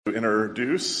To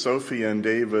introduce Sophie and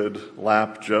David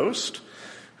Lapp Jost,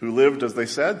 who lived, as they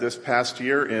said, this past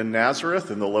year in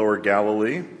Nazareth in the Lower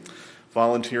Galilee,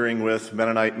 volunteering with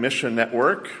Mennonite Mission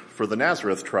Network for the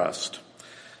Nazareth Trust.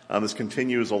 This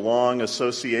continues a long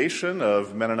association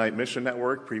of Mennonite Mission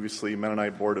Network, previously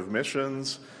Mennonite Board of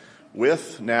Missions,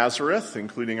 with Nazareth,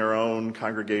 including our own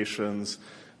congregations,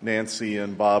 Nancy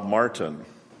and Bob Martin.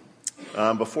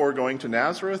 Before going to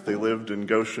Nazareth, they lived in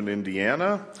Goshen,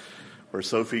 Indiana, where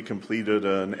Sophie completed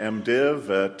an MDiv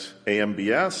at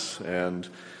AMBS, and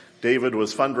David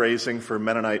was fundraising for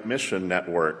Mennonite Mission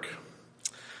Network.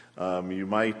 You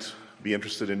might be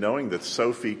interested in knowing that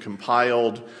Sophie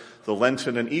compiled the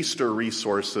Lenten and Easter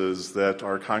resources that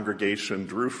our congregation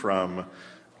drew from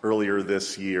earlier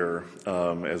this year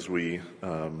as we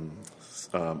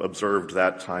observed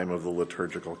that time of the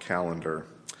liturgical calendar.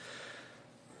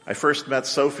 I first met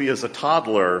Sophie as a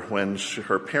toddler when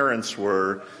her parents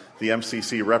were the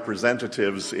MCC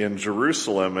representatives in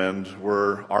Jerusalem and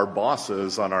were our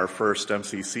bosses on our first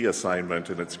MCC assignment.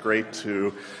 And it's great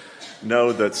to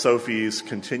know that Sophie's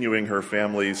continuing her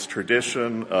family's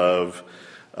tradition of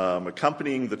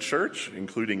accompanying the church,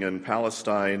 including in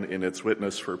Palestine, in its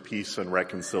witness for peace and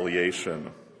reconciliation.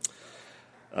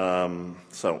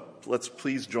 So let's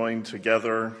please join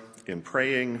together in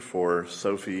praying for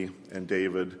Sophie and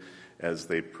David as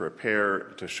they prepare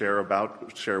to share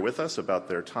with us about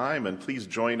their time. And please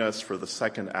join us for the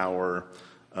second hour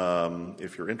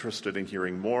if you're interested in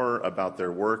hearing more about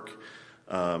their work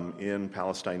in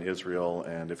Palestine, Israel,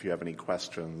 and if you have any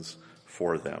questions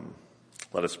for them.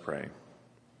 Let us pray.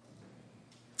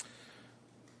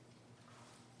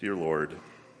 Dear Lord,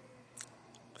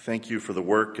 thank you for the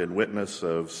work and witness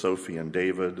of Sophie and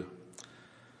David,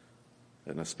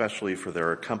 and especially for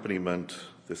their accompaniment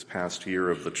this past year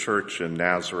of the church in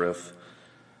Nazareth,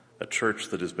 a church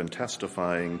that has been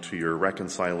testifying to your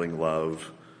reconciling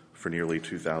love for nearly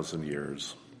 2,000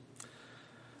 years.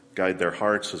 Guide their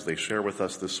hearts as they share with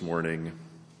us this morning,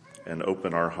 and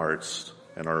open our hearts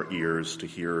and our ears to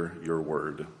hear your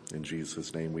word. In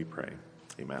Jesus' name we pray.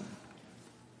 Amen.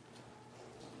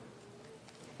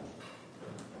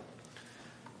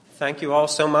 Thank you all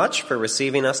so much for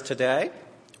receiving us today.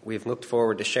 We've looked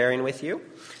forward to sharing with you.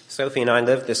 Sophie and I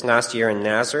lived this last year in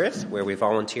Nazareth, where we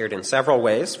volunteered in several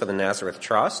ways for the Nazareth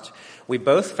Trust. We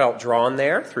both felt drawn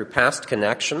there through past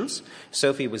connections.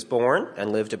 Sophie was born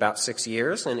and lived about 6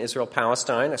 years in Israel,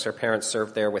 Palestine, as her parents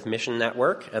served there with Mission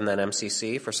Network and then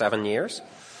MCC for 7 years.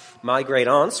 My great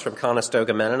aunts from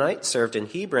Conestoga Mennonite served in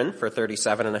Hebron for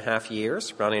 37 and a half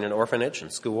years, running an orphanage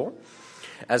and school.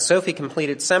 As Sophie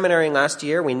completed seminary last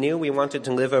year, we knew we wanted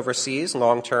to live overseas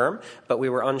long term, but we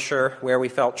were unsure where we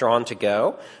felt drawn to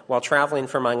go. While traveling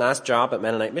for my last job at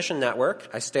Mennonite Mission Network,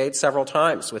 I stayed several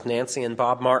times with Nancy and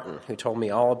Bob Martin, who told me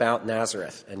all about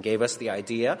Nazareth and gave us the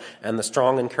idea and the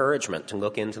strong encouragement to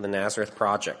look into the Nazareth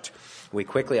Project. We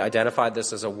quickly identified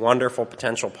this as a wonderful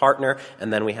potential partner,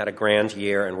 and then we had a grand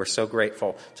year, and we're so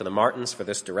grateful to the Martins for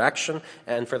this direction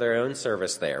and for their own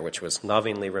service there, which was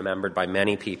lovingly remembered by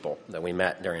many people that we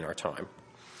met during our time.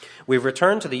 We've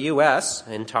returned to the U.S.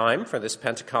 in time for this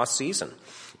Pentecost season.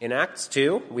 In Acts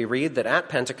 2, we read that at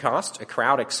Pentecost, a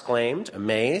crowd exclaimed,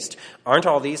 amazed, "Aren't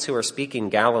all these who are speaking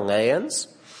Galileans?"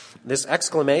 This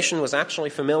exclamation was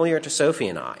actually familiar to Sophie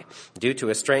and I, due to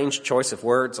a strange choice of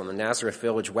words on the Nazareth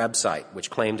Village website, which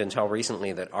claimed until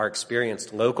recently that our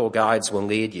experienced local guides will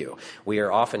lead you. We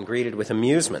are often greeted with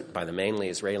amusement by the mainly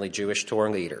Israeli Jewish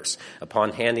tour leaders.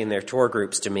 Upon handing their tour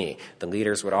groups to me, the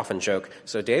leaders would often joke,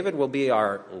 "So David will be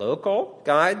our local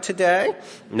guide today?"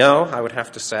 No, I would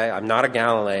have to say, I'm not a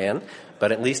Galilean,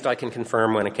 but at least I can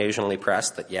confirm when occasionally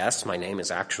pressed that yes, my name is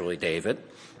actually David.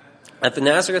 At the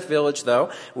Nazareth Village, though,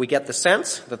 we get the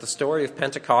sense that the story of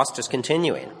Pentecost is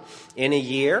continuing. In a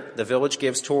year, the village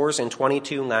gives tours in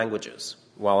 22 languages.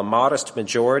 While a modest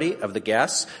majority of the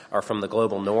guests are from the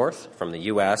global north, from the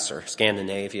U.S. or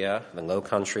Scandinavia, the Low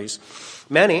Countries,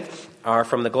 many are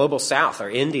from the global south, or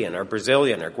Indian, or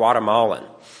Brazilian, or Guatemalan.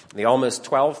 The almost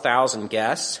 12,000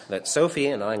 guests that Sophie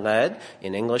and I led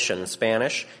in English and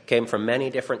Spanish came from many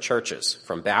different churches,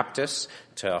 from Baptists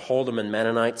to Holdeman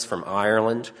Mennonites from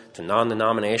Ireland, to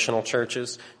non-denominational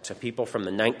churches, to people from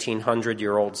the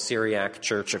 1900-year-old Syriac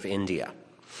Church of India.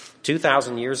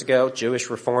 2,000 years ago, Jewish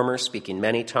reformers speaking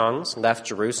many tongues left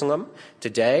Jerusalem.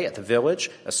 Today, at the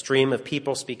village, a stream of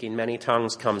people speaking many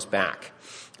tongues comes back.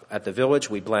 At the village,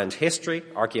 we blend history,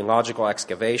 archaeological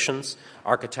excavations,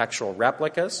 architectural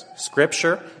replicas,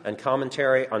 scripture, and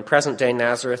commentary on present-day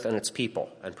Nazareth and its people,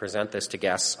 and present this to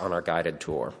guests on our guided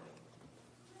tour.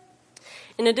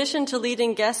 In addition to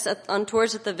leading guests on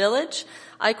tours at the village,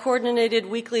 I coordinated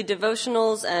weekly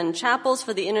devotionals and chapels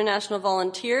for the international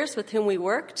volunteers with whom we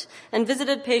worked and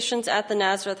visited patients at the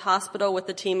Nazareth Hospital with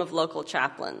a team of local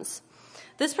chaplains.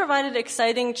 This provided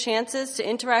exciting chances to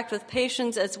interact with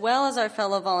patients as well as our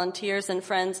fellow volunteers and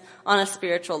friends on a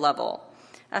spiritual level.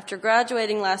 After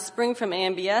graduating last spring from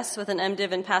AMBS with an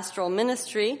MDiv in pastoral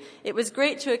ministry, it was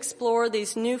great to explore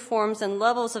these new forms and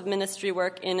levels of ministry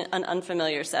work in an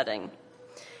unfamiliar setting.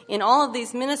 In all of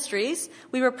these ministries,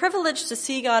 we were privileged to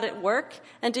see God at work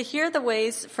and to hear the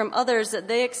ways from others that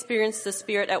they experienced the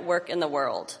Spirit at work in the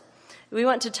world. We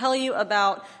want to tell you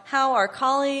about how our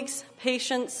colleagues,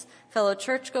 patients, fellow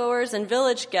churchgoers, and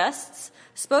village guests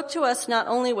spoke to us not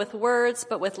only with words,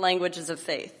 but with languages of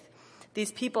faith.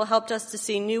 These people helped us to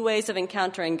see new ways of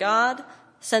encountering God,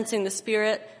 sensing the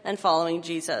Spirit, and following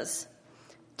Jesus.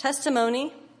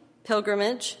 Testimony,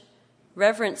 pilgrimage,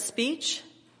 reverent speech,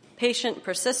 patient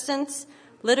persistence,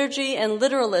 liturgy, and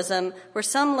literalism were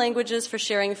some languages for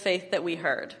sharing faith that we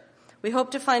heard. We hope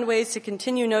to find ways to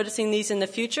continue noticing these in the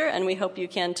future, and we hope you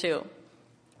can too.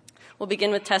 We'll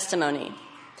begin with testimony.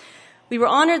 We were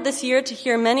honored this year to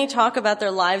hear many talk about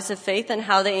their lives of faith and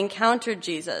how they encountered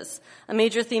Jesus. A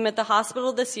major theme at the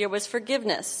hospital this year was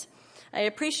forgiveness. I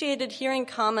appreciated hearing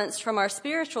comments from our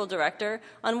spiritual director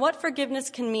on what forgiveness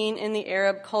can mean in the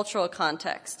Arab cultural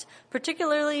context,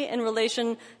 particularly in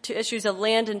relation to issues of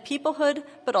land and peoplehood,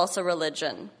 but also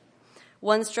religion.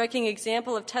 One striking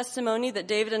example of testimony that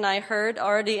David and I heard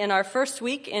already in our first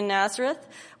week in Nazareth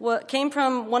came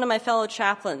from one of my fellow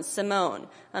chaplains, Simone,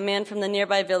 a man from the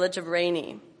nearby village of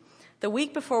Rainey. The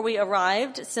week before we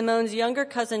arrived, Simone's younger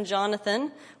cousin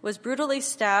Jonathan was brutally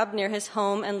stabbed near his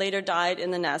home and later died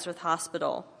in the Nazareth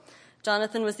hospital.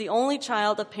 Jonathan was the only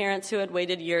child of parents who had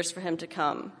waited years for him to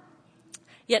come.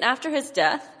 Yet after his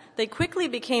death, they quickly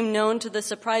became known to the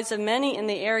surprise of many in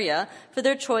the area for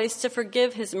their choice to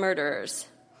forgive his murderers.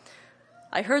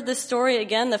 I heard this story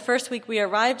again the first week we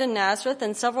arrived in Nazareth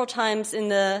and several times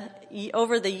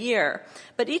over the year.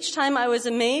 But each time I was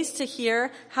amazed to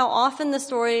hear how often the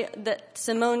story that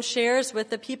Simone shares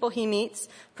with the people he meets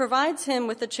provides him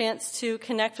with a chance to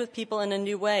connect with people in a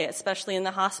new way, especially in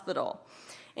the hospital.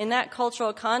 In that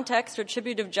cultural context,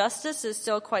 retributive justice is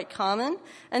still quite common,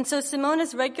 and so Simone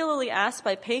is regularly asked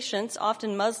by patients,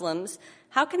 often Muslims,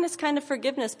 how can this kind of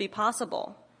forgiveness be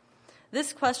possible?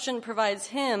 This question provides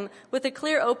him with a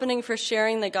clear opening for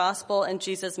sharing the gospel and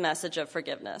Jesus' message of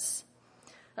forgiveness.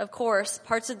 Of course,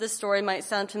 parts of this story might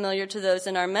sound familiar to those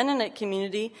in our Mennonite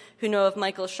community who know of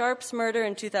Michael Sharp's murder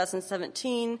in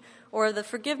 2017, or the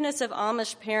forgiveness of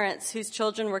Amish parents whose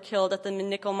children were killed at the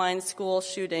Nickel Mine school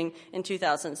shooting in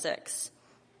 2006.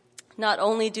 Not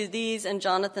only do these and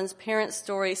Jonathan's parents'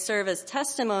 story serve as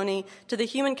testimony to the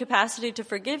human capacity to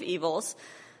forgive evils,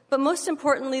 but most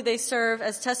importantly, they serve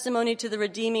as testimony to the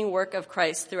redeeming work of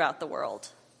Christ throughout the world.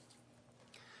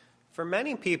 For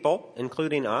many people,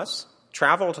 including us,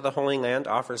 travel to the Holy Land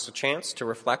offers a chance to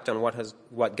reflect on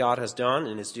what God has done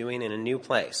and is doing in a new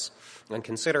place, and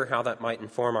consider how that might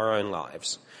inform our own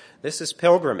lives. This is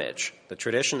pilgrimage. The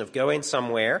tradition of going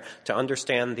somewhere to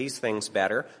understand these things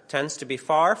better tends to be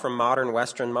far from modern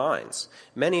Western minds.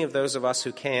 Many of those of us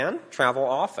who can travel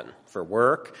often for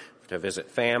work, to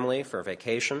visit family, for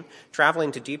vacation.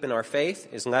 Traveling to deepen our faith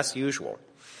is less usual.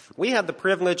 We had the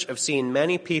privilege of seeing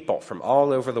many people from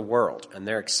all over the world and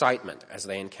their excitement as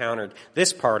they encountered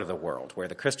this part of the world where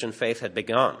the Christian faith had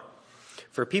begun.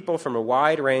 For people from a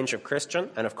wide range of Christian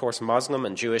and, of course, Muslim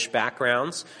and Jewish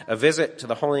backgrounds, a visit to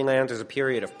the Holy Land is a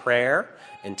period of prayer,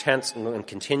 intense and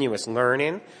continuous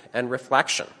learning, and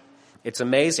reflection. It's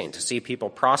amazing to see people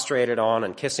prostrated on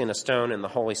and kissing a stone in the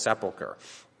Holy Sepulchre,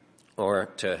 or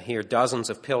to hear dozens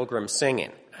of pilgrims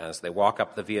singing as they walk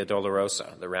up the Via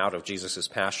Dolorosa, the route of Jesus'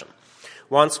 Passion.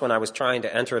 Once, when I was trying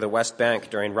to enter the West Bank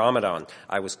during Ramadan,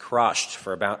 I was crushed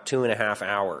for about 2.5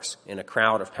 hours in a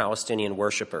crowd of Palestinian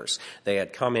worshipers. They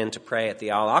had come in to pray at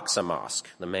the Al-Aqsa Mosque,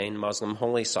 the main Muslim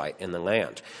holy site in the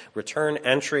land. Return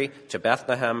entry to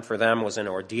Bethlehem for them was an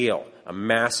ordeal, a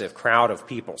massive crowd of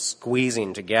people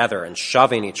squeezing together and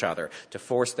shoving each other to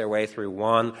force their way through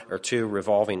 1 or 2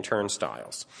 revolving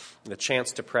turnstiles. The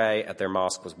chance to pray at their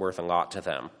mosque was worth a lot to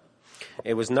them.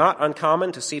 It was not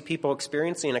uncommon to see people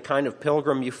experiencing a kind of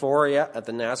pilgrim euphoria at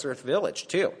the Nazareth village,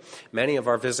 too. Many of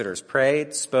our visitors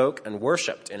prayed, spoke, and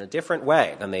worshipped in a different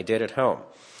way than they did at home.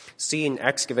 Seeing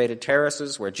excavated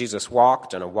terraces where Jesus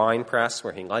walked and a wine press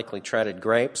where he likely treaded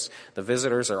grapes, the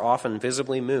visitors are often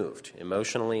visibly moved,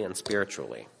 emotionally and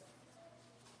spiritually.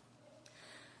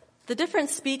 The different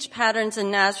speech patterns in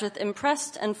Nazareth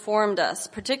impressed and formed us,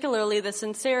 particularly the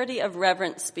sincerity of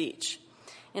reverent speech.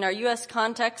 In our U.S.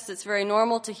 context, it's very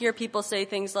normal to hear people say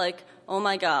things like, "Oh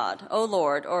my God," "Oh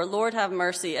Lord," or "Lord have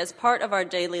mercy" as part of our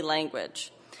daily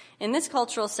language. In this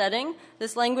cultural setting,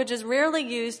 this language is rarely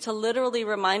used to literally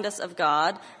remind us of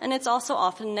God, and it's also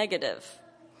often negative.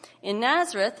 In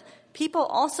Nazareth, people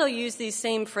also use these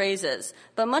same phrases,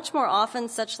 but much more often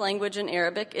such language in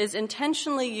Arabic is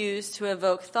intentionally used to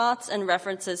evoke thoughts and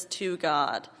references to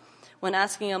God. When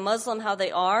asking a Muslim how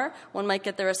they are, one might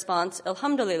get the response,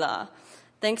 "Alhamdulillah,"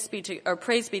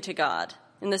 praise be to God.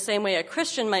 In the same way a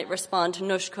Christian might respond to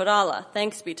 "Nushkurallah,"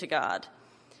 thanks be to God.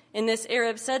 In this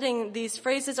Arab setting, these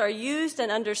phrases are used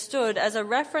and understood as a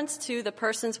reference to the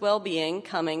person's well-being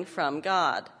coming from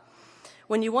God.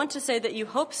 When you want to say that you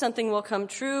hope something will come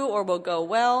true or will go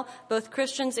well, both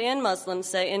Christians and Muslims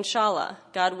say, "Inshallah,"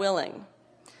 God willing.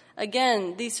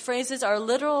 Again, these phrases are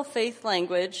literal faith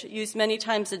language used many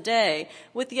times a day,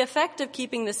 with the effect of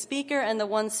keeping the speaker and the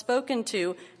one spoken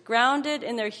to grounded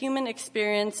in their human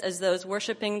experience as those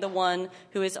worshiping the one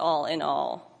who is all in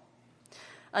all.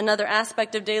 Another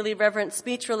aspect of daily reverent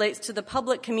speech relates to the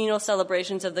public communal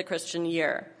celebrations of the Christian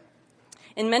year.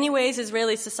 In many ways,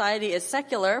 Israeli society is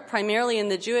secular, primarily in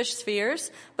the Jewish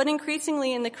spheres, but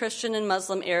increasingly in the Christian and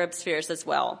Muslim Arab spheres as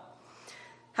well.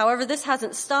 However, this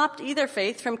hasn't stopped either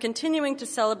faith from continuing to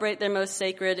celebrate their most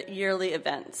sacred yearly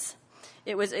events.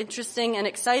 It was interesting and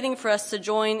exciting for us to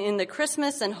join in the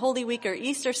Christmas and Holy Week or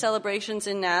Easter celebrations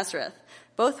in Nazareth.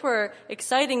 Both were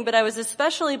exciting, but I was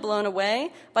especially blown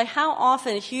away by how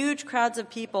often huge crowds of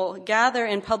people gather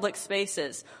in public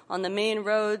spaces, on the main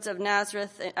roads of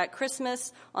Nazareth at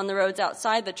Christmas, on the roads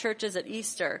outside the churches at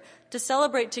Easter, to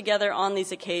celebrate together on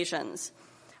these occasions.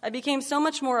 I became so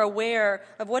much more aware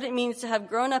of what it means to have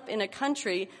grown up in a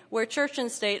country where church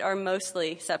and state are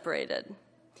mostly separated.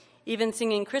 Even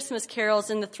singing Christmas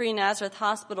carols in the 3 Nazareth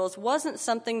hospitals wasn't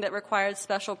something that required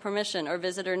special permission or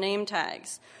visitor name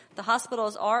tags. The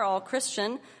hospitals are all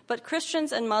Christian, but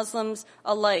Christians and Muslims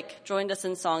alike joined us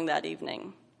in song that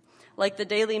evening. Like the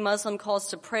daily Muslim calls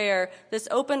to prayer, this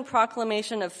open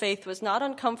proclamation of faith was not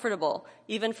uncomfortable,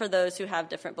 even for those who have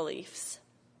different beliefs.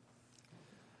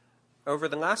 Over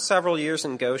the last several years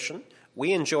in Goshen,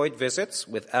 we enjoyed visits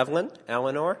with Evelyn,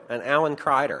 Eleanor, and Alan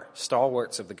Kreider,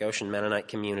 stalwarts of the Goshen Mennonite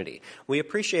community. We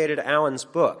appreciated Alan's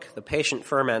book, The Patient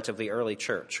Ferment of the Early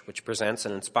Church, which presents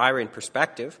an inspiring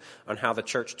perspective on how the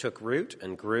church took root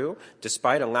and grew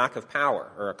despite a lack of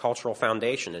power or a cultural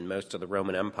foundation in most of the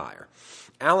Roman Empire.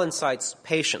 Alan cites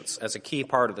patience as a key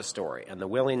part of the story and the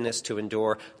willingness to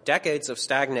endure decades of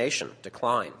stagnation,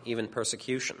 decline, even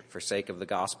persecution for sake of the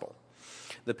gospel.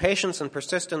 The patience and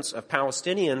persistence of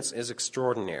Palestinians is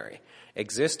extraordinary.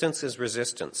 Existence is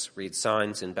resistance, read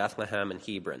signs in Bethlehem and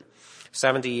Hebron.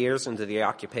 70 years into the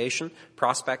occupation,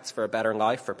 prospects for a better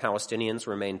life for Palestinians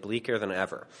remain bleaker than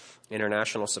ever.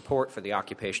 International support for the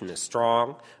occupation is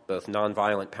strong. Both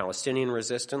nonviolent Palestinian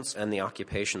resistance and the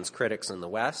occupation's critics in the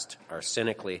West are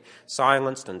cynically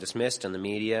silenced and dismissed in the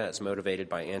media as motivated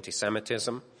by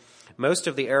anti-Semitism. Most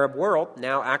of the Arab world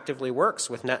now actively works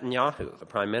with Netanyahu, the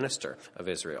prime minister of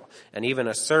Israel, and even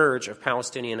a surge of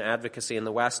Palestinian advocacy in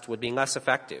the West would be less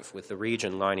effective with the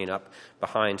region lining up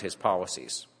behind his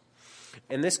policies.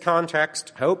 In this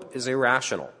context, hope is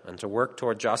irrational, and to work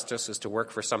toward justice is to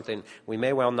work for something we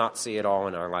may well not see at all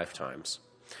in our lifetimes.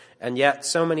 And yet,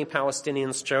 so many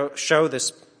Palestinians show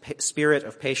this spirit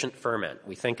of patient ferment.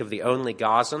 We think of the only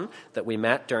Gazan that we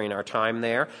met during our time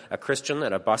there, a Christian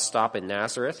at a bus stop in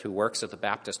Nazareth who works at the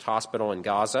Baptist hospital in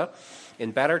Gaza.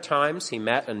 In better times, he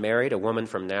met and married a woman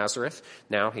from Nazareth.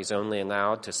 Now he's only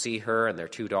allowed to see her and their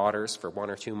 2 daughters for 1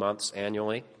 or 2 months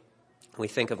annually. We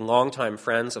think of longtime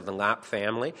friends of the Lapp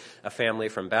family, a family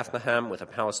from Bethlehem with a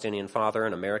Palestinian father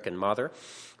and American mother.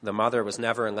 The mother was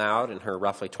never allowed in her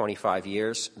roughly 25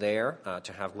 years there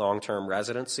to have long-term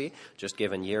residency, just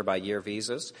given year-by-year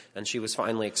visas, and she was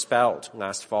finally expelled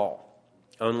last fall.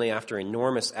 Only after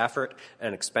enormous effort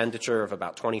and expenditure of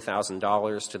about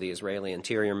 $20,000 to the Israeli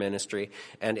Interior Ministry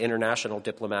and international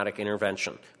diplomatic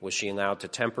intervention was she allowed to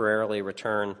temporarily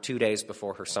return 2 days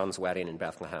before her son's wedding in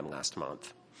Bethlehem last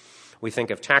month. We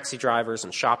think of taxi drivers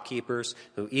and shopkeepers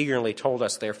who eagerly told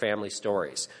us their family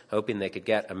stories, hoping they could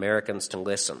get Americans to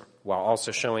listen, while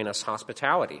also showing us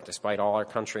hospitality, despite all our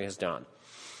country has done.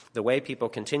 The way people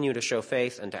continue to show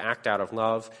faith and to act out of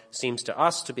love seems to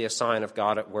us to be a sign of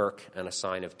God at work and a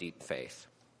sign of deep faith.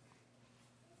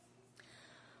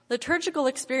 Liturgical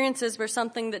experiences were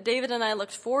something that David and I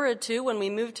looked forward to when we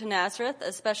moved to Nazareth,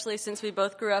 especially since we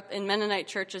both grew up in Mennonite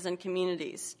churches and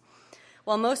communities.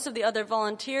 While most of the other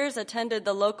volunteers attended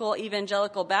the local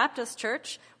Evangelical Baptist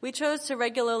church, we chose to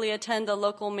regularly attend the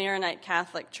local Maronite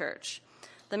Catholic church.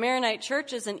 The Maronite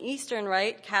Church is an Eastern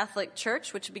Rite Catholic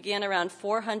church which began around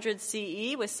 400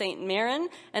 CE with St. Maron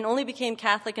and only became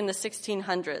Catholic in the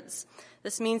 1600s.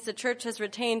 This means the church has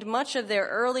retained much of their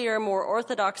earlier, more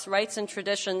orthodox rites and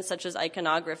traditions, such as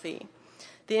iconography.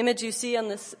 The image you see on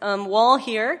this wall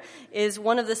here is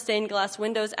one of the stained glass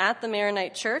windows at the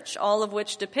Maronite Church, all of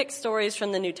which depict stories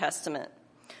from the New Testament.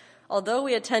 Although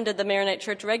we attended the Maronite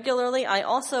Church regularly, I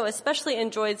also especially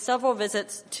enjoyed several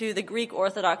visits to the Greek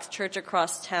Orthodox Church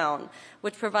across town,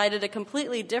 which provided a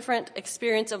completely different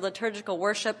experience of liturgical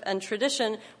worship and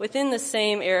tradition within the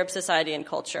same Arab society and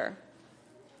culture.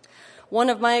 One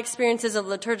of my experiences of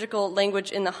liturgical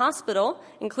language in the hospital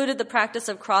included the practice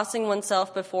of crossing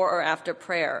oneself before or after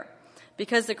prayer.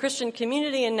 Because the Christian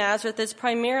community in Nazareth is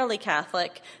primarily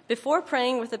Catholic, before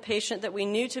praying with a patient that we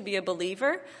knew to be a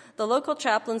believer, the local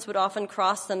chaplains would often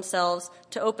cross themselves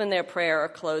to open their prayer or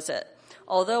close it.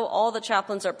 Although all the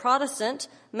chaplains are Protestant,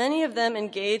 many of them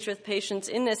engage with patients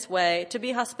in this way to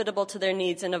be hospitable to their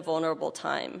needs in a vulnerable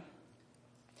time.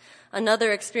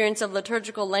 Another experience of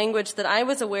liturgical language that I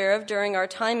was aware of during our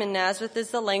time in Nazareth is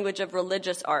the language of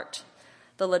religious art.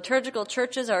 The liturgical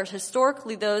churches are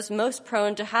historically those most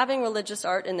prone to having religious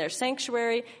art in their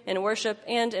sanctuary, in worship,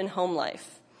 and in home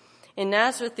life. In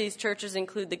Nazareth, these churches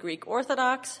include the Greek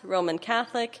Orthodox, Roman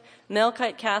Catholic,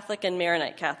 Melkite Catholic, and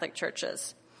Maronite Catholic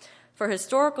churches. For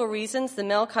historical reasons, the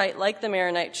Melkite, like the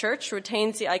Maronite Church,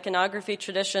 retains the iconography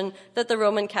tradition that the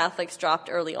Roman Catholics dropped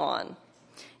early on.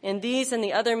 In these and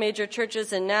the other major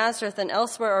churches in Nazareth and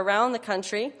elsewhere around the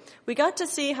country, we got to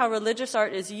see how religious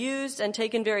art is used and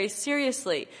taken very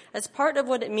seriously as part of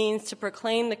what it means to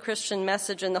proclaim the Christian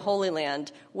message in the Holy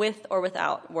Land, with or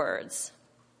without words.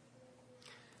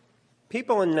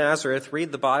 People in Nazareth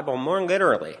read the Bible more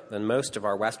literally than most of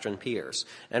our Western peers,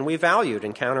 and we valued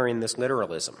encountering this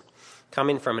literalism.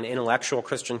 Coming from an intellectual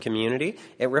Christian community,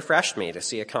 it refreshed me to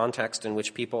see a context in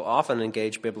which people often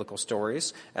engage biblical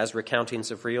stories as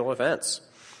recountings of real events.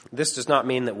 This does not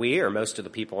mean that we, or most of the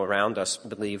people around us,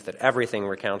 believe that everything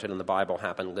recounted in the Bible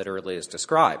happened literally as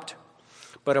described.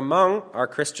 But among our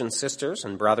Christian sisters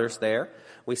and brothers there,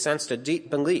 we sensed a deep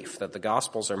belief that the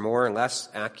Gospels are more or less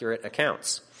accurate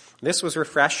accounts. This was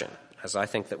refreshing, as I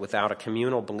think that without a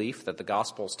communal belief that the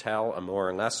Gospels tell a more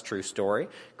or less true story,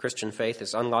 Christian faith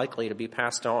is unlikely to be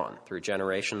passed on through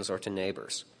generations or to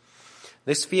neighbors.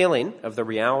 This feeling of the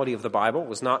reality of the Bible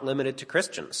was not limited to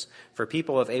Christians. For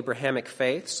people of Abrahamic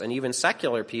faiths and even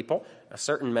secular people, a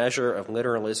certain measure of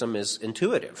literalism is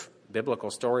intuitive.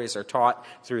 Biblical stories are taught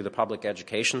through the public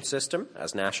education system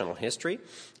as national history,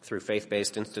 through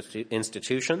faith-based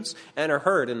institutions, and are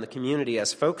heard in the community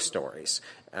as folk stories.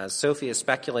 As Sophie has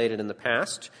speculated in the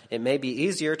past, it may be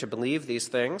easier to believe these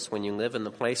things when you live in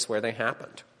the place where they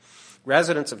happened.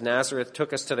 Residents of Nazareth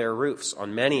took us to their roofs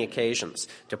on many occasions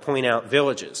to point out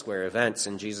villages where events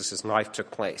in Jesus' life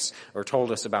took place, or told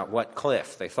us about what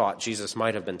cliff they thought Jesus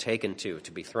might have been taken to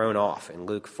be thrown off in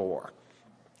Luke 4.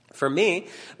 For me,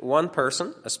 one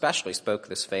person especially spoke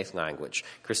this faith language,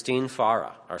 Christine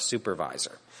Farah, our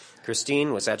supervisor.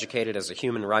 Christine was educated as a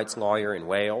human rights lawyer in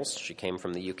Wales. She came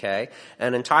from the UK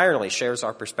and entirely shares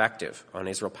our perspective on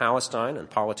Israel-Palestine and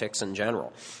politics in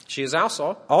general. She is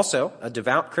also a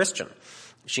devout Christian.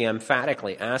 She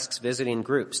emphatically asks visiting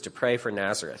groups to pray for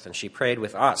Nazareth, and she prayed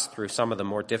with us through some of the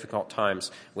more difficult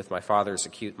times with my father's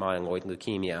acute myeloid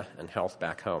leukemia and health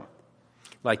back home.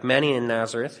 Like many in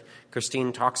Nazareth,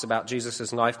 Christine talks about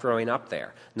Jesus' life growing up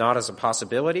there, not as a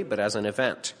possibility, but as an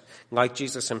event. Like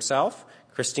Jesus himself,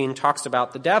 Christine talks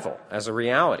about the devil as a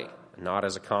reality, not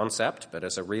as a concept, but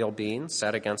as a real being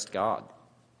set against God.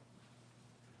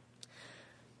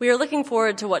 We are looking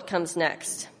forward to what comes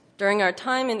next. During our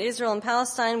time in Israel and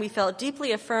Palestine, we felt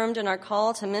deeply affirmed in our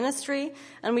call to ministry,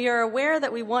 and we are aware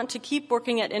that we want to keep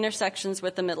working at intersections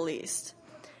with the Middle East.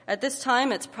 At this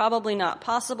time, it's probably not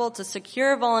possible to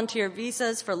secure volunteer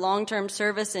visas for long-term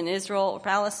service in Israel or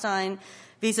Palestine.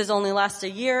 Visas only last a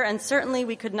year, and certainly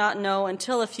we could not know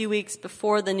until a few weeks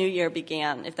before the new year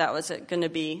began if that was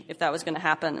going to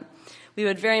happen. We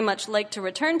would very much like to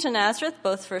return to Nazareth,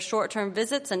 both for short-term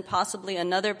visits and possibly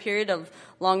another period of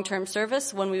long-term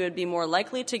service when we would be more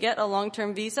likely to get a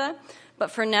long-term visa. But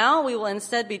for now, we will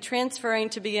instead be transferring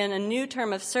to begin a new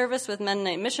term of service with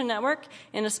Mennonite Mission Network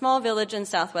in a small village in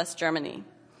southwest Germany.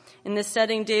 In this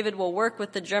setting, David will work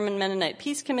with the German Mennonite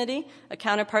Peace Committee, a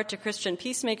counterpart to Christian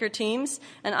peacemaker teams,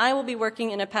 and I will be working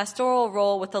in a pastoral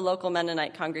role with the local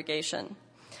Mennonite congregation.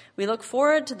 We look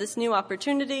forward to this new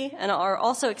opportunity and are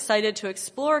also excited to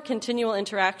explore continual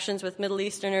interactions with Middle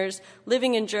Easterners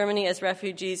living in Germany as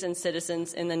refugees and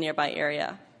citizens in the nearby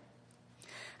area.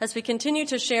 As we continue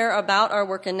to share about our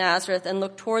work in Nazareth and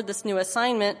look toward this new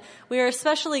assignment, we are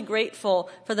especially grateful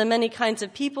for the many kinds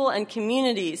of people and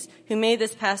communities who made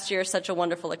this past year such a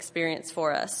wonderful experience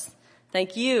for us.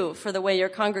 Thank you for the way your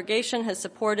congregation has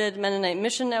supported Mennonite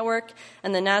Mission Network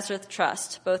and the Nazareth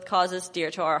Trust, both causes dear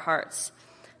to our hearts.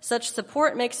 Such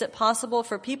support makes it possible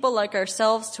for people like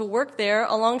ourselves to work there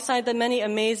alongside the many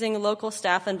amazing local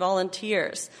staff and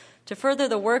volunteers to further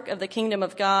the work of the kingdom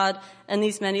of God and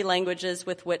these many languages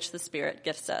with which the Spirit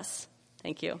gifts us.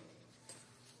 Thank you.